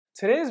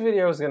Today's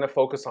video is going to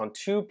focus on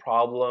two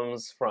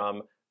problems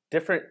from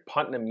different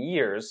Putnam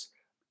years,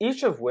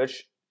 each of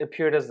which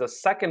appeared as the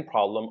second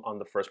problem on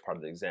the first part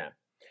of the exam.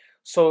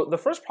 So the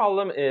first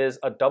problem is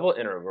a double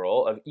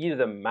integral of e to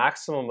the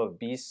maximum of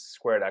b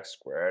squared x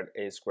squared,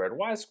 a squared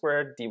y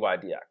squared, dy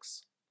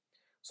dx.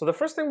 So the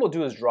first thing we'll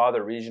do is draw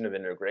the region of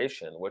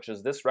integration, which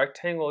is this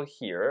rectangle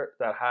here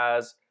that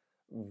has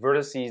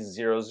vertices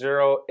 0,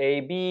 0,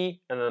 a,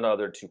 b, and then the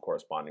other two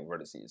corresponding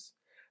vertices.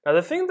 Now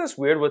the thing that's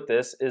weird with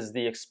this is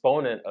the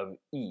exponent of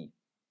e.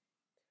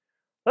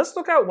 Let's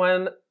look at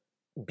when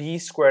b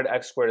squared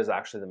x squared is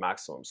actually the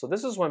maximum. So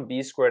this is when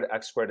b squared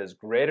x squared is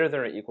greater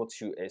than or equal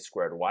to a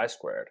squared y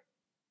squared.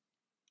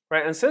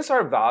 Right, and since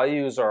our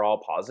values are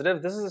all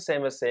positive, this is the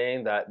same as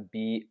saying that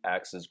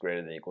bx is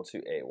greater than or equal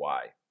to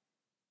ay.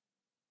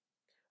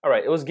 All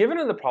right, it was given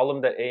in the problem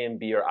that a and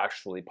b are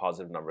actually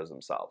positive numbers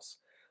themselves.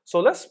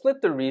 So let's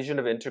split the region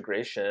of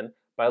integration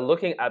by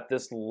looking at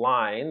this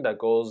line that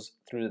goes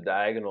through the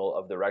diagonal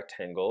of the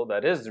rectangle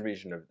that is the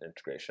region of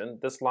integration.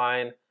 This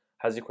line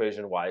has the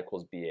equation y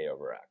equals b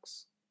over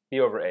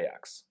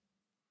ax.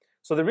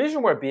 So the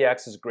region where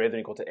bx is greater than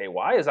or equal to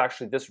ay is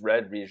actually this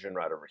red region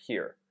right over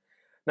here.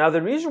 Now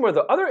the region where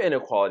the other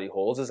inequality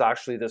holds is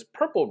actually this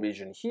purple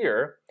region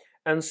here,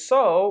 and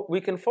so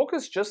we can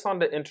focus just on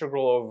the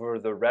integral over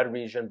the red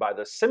region by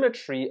the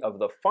symmetry of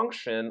the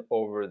function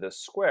over this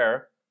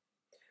square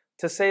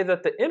to say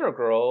that the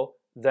integral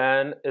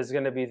then is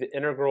going to be the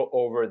integral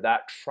over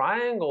that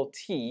triangle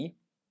t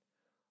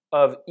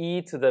of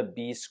e to the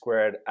b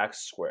squared x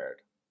squared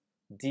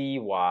dy,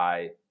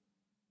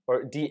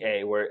 or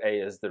dA, where a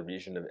is the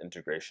region of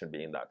integration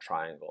being that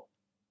triangle.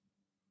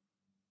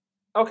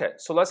 Okay,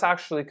 so let's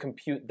actually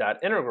compute that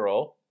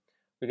integral.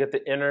 We get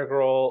the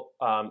integral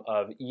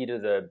of e to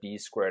the b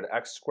squared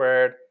x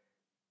squared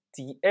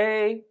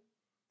dA.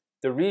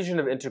 The region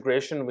of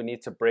integration we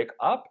need to break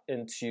up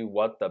into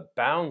what the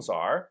bounds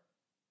are.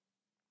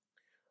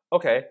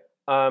 Okay,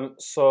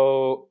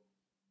 so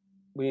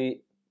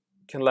we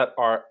can let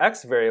our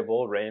x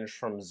variable range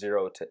from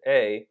 0 to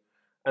a,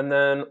 and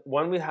then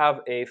when we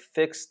have a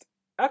fixed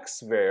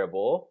x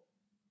variable,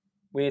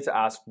 we need to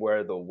ask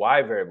where the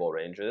y variable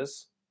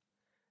ranges,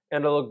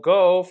 and it'll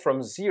go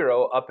from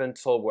 0 up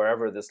until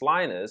wherever this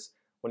line is.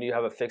 When you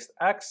have a fixed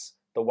x,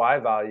 the y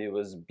value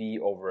is b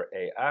over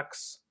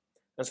ax,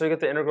 and so you get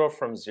the integral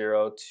from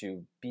 0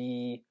 to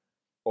b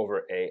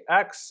over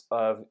ax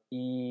of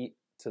e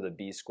to the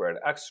b squared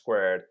x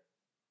squared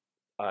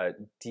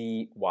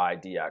dy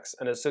dx.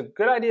 And it's a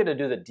good idea to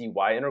do the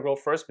dy integral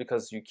first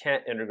because you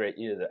can't integrate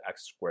e to the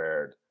x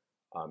squared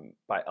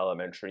by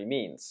elementary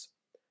means.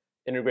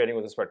 Integrating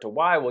with respect to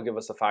y will give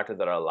us a factor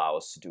that will allow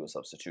us to do a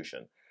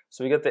substitution.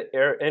 So we get the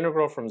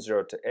integral from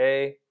 0 to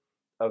a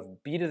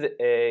of b to the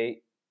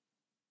a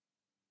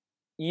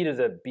e to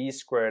the b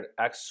squared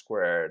x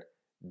squared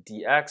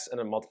dx, and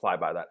then multiply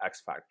by that x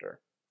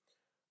factor.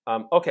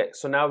 Okay,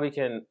 so now we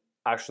can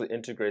actually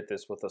integrate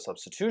this with a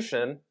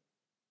substitution.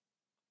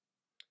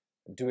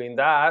 Doing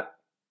that,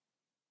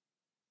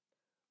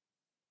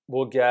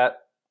 we'll get,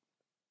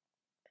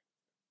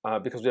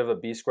 because we have a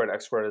b squared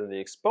x squared in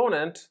the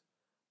exponent,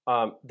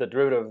 the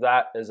derivative of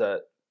that is a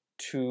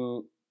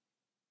 2b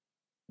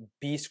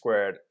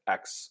squared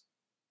x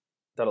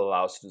that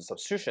allows us to do the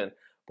substitution.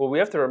 But we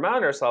have to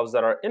remind ourselves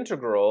that our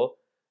integral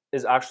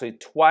is actually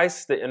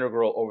twice the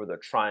integral over the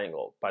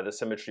triangle by the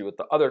symmetry with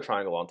the other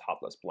triangle on top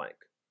that's blank.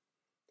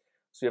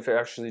 So if we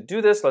actually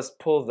do this, let's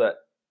pull the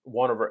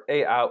 1 over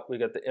a out. We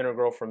get the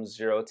integral from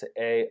 0 to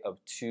a of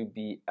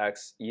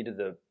 2bx e to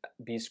the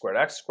b squared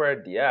x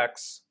squared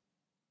dx.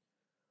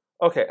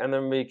 Okay, and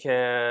then we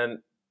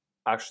can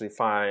actually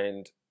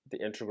find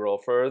the integral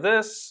for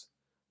this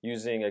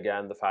using,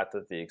 again, the fact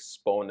that the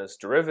exponent's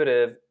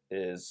derivative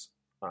is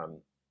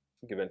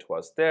given to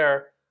us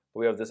there.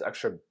 We have this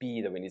extra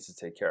b that we need to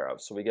take care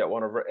of. So we get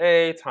 1 over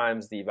a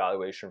times the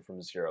evaluation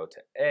from 0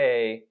 to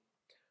a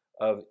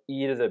of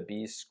e to the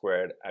b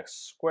squared x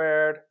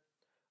squared.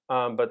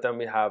 But then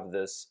we have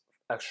this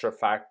extra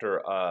factor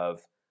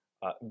of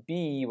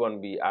b when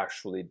we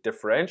actually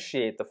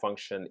differentiate the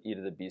function e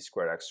to the b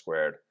squared x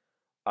squared.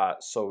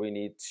 So we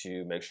need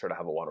to make sure to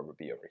have a 1 over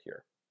b over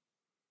here.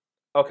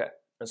 Okay,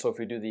 and so if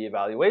we do the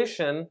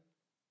evaluation,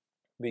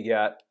 we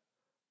get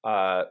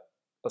a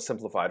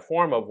simplified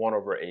form of 1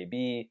 over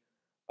ab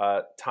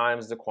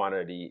times the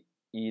quantity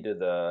e to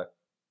the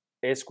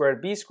a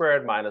squared b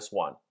squared minus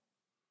 1.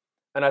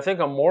 And I think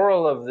a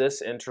moral of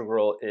this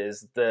integral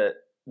is the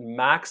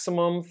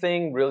maximum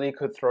thing really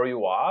could throw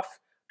you off.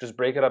 Just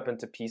break it up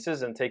into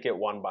pieces and take it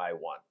one by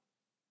one.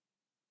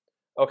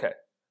 Okay,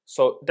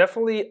 so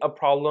definitely a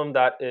problem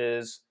that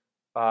is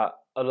a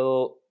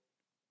little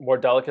more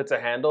delicate to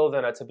handle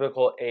than a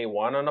typical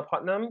A1 on a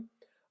Putnam,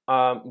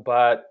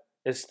 but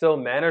is still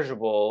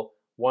manageable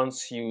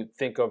once you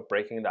think of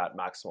breaking that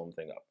maximum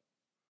thing up.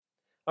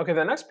 Okay,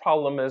 the next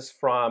problem is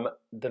from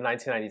the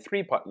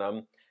 1993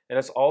 Putnam, and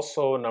it's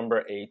also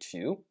number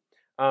A2.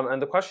 And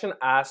the question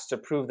asks to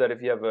prove that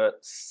if you have a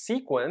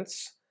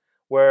sequence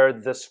where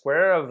the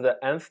square of the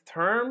nth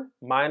term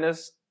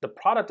minus the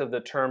product of the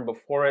term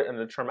before it and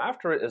the term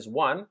after it is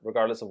 1,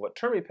 regardless of what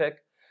term we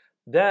pick,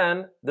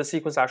 then the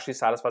sequence actually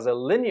satisfies a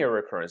linear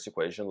recurrence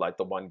equation like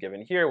the one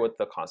given here with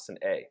the constant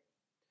a.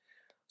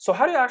 So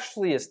how do you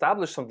actually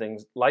establish something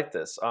like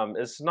this?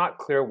 It's not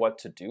clear what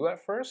to do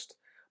at first,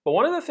 but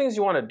one of the things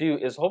you want to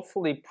do is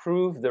hopefully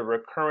prove the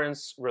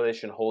recurrence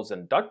relation holds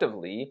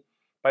inductively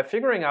by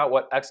figuring out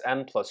what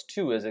xn plus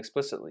 2 is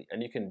explicitly.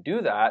 And you can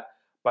do that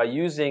by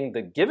using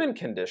the given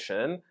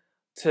condition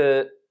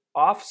to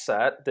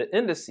offset the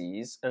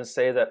indices and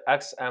say that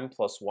xn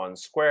plus 1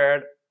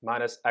 squared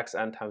minus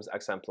xn times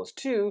xn plus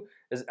 2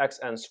 is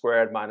xn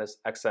squared minus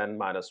xn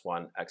minus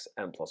 1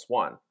 xn plus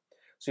 1.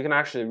 So you can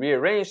actually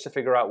rearrange to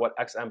figure out what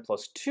xn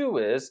plus 2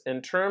 is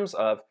in terms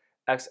of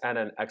xn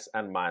and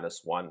xn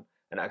minus 1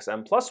 and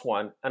xn plus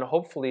 1, and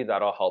hopefully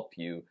that'll help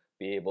you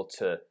be able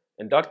to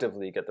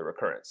inductively get the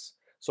recurrence.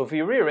 So if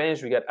we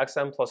rearrange, we get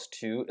xn plus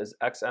 2 is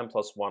xn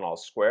plus 1 all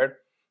squared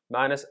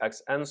minus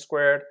xn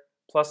squared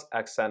plus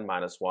xn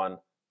minus 1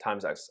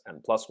 times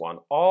xn plus 1,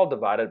 all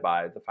divided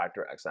by the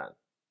factor xn.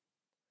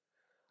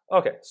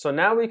 Okay, so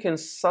now we can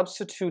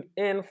substitute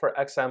in for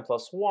xn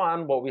plus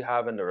 1 what we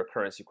have in the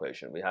recurrence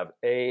equation. We have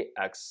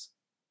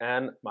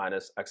axn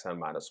minus xn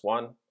minus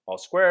 1 all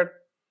squared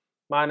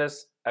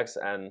minus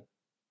xn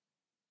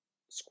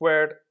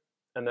squared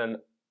and then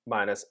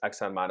minus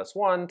xn minus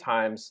 1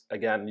 times,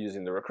 again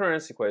using the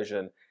recurrence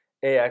equation,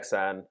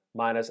 axn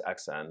minus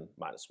xn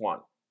minus 1.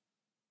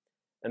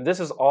 And this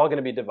is all going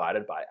to be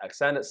divided by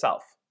xn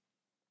itself.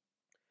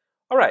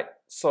 All right,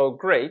 so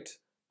great.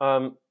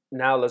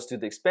 Now let's do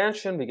the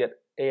expansion. We get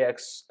a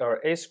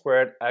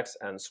squared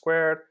xn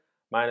squared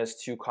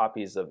minus 2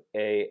 copies of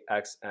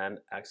axn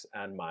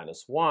xn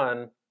minus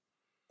 1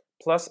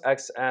 plus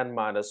xn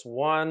minus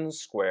 1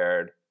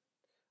 squared.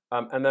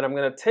 And then I'm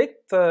going to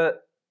take the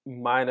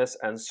minus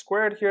n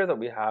squared here that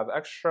we have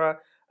extra,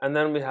 and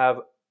then we have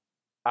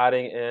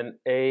adding in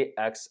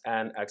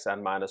axn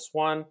xn minus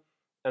 1.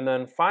 And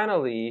then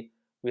finally,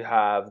 we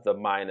have the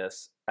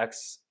minus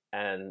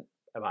xn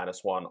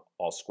minus 1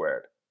 all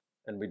squared.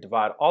 And we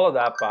divide all of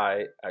that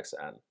by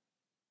xn.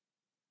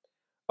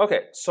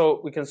 Okay,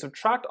 so we can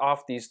subtract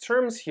off these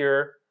terms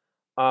here,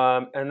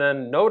 and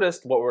then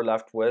notice what we're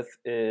left with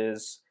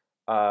is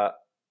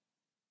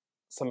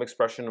some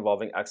expression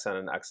involving xn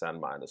and xn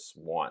minus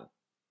 1.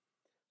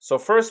 So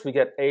first we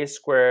get a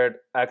squared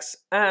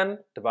xn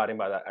dividing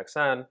by that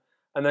xn,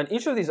 and then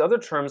each of these other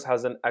terms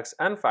has an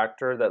xn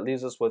factor that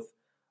leaves us with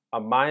a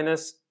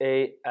minus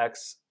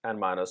axn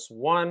minus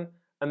 1,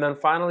 and then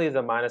finally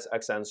the minus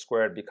xn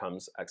squared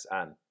becomes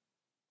xn.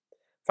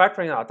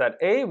 Factoring out that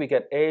a, we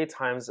get a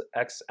times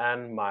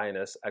xn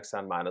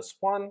minus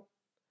 1,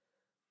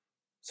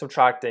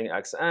 subtracting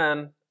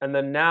xn, and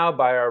then now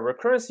by our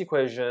recurrence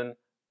equation,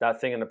 that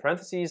thing in the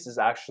parentheses is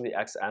actually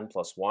xn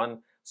plus 1.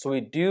 So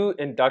we do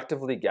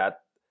inductively get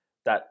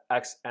that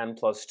xn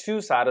plus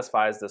 2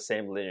 satisfies the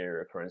same linear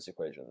recurrence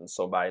equation.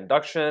 So by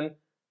induction,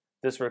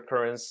 this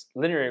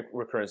linear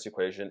recurrence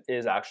equation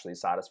is actually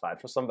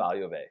satisfied for some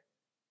value of a.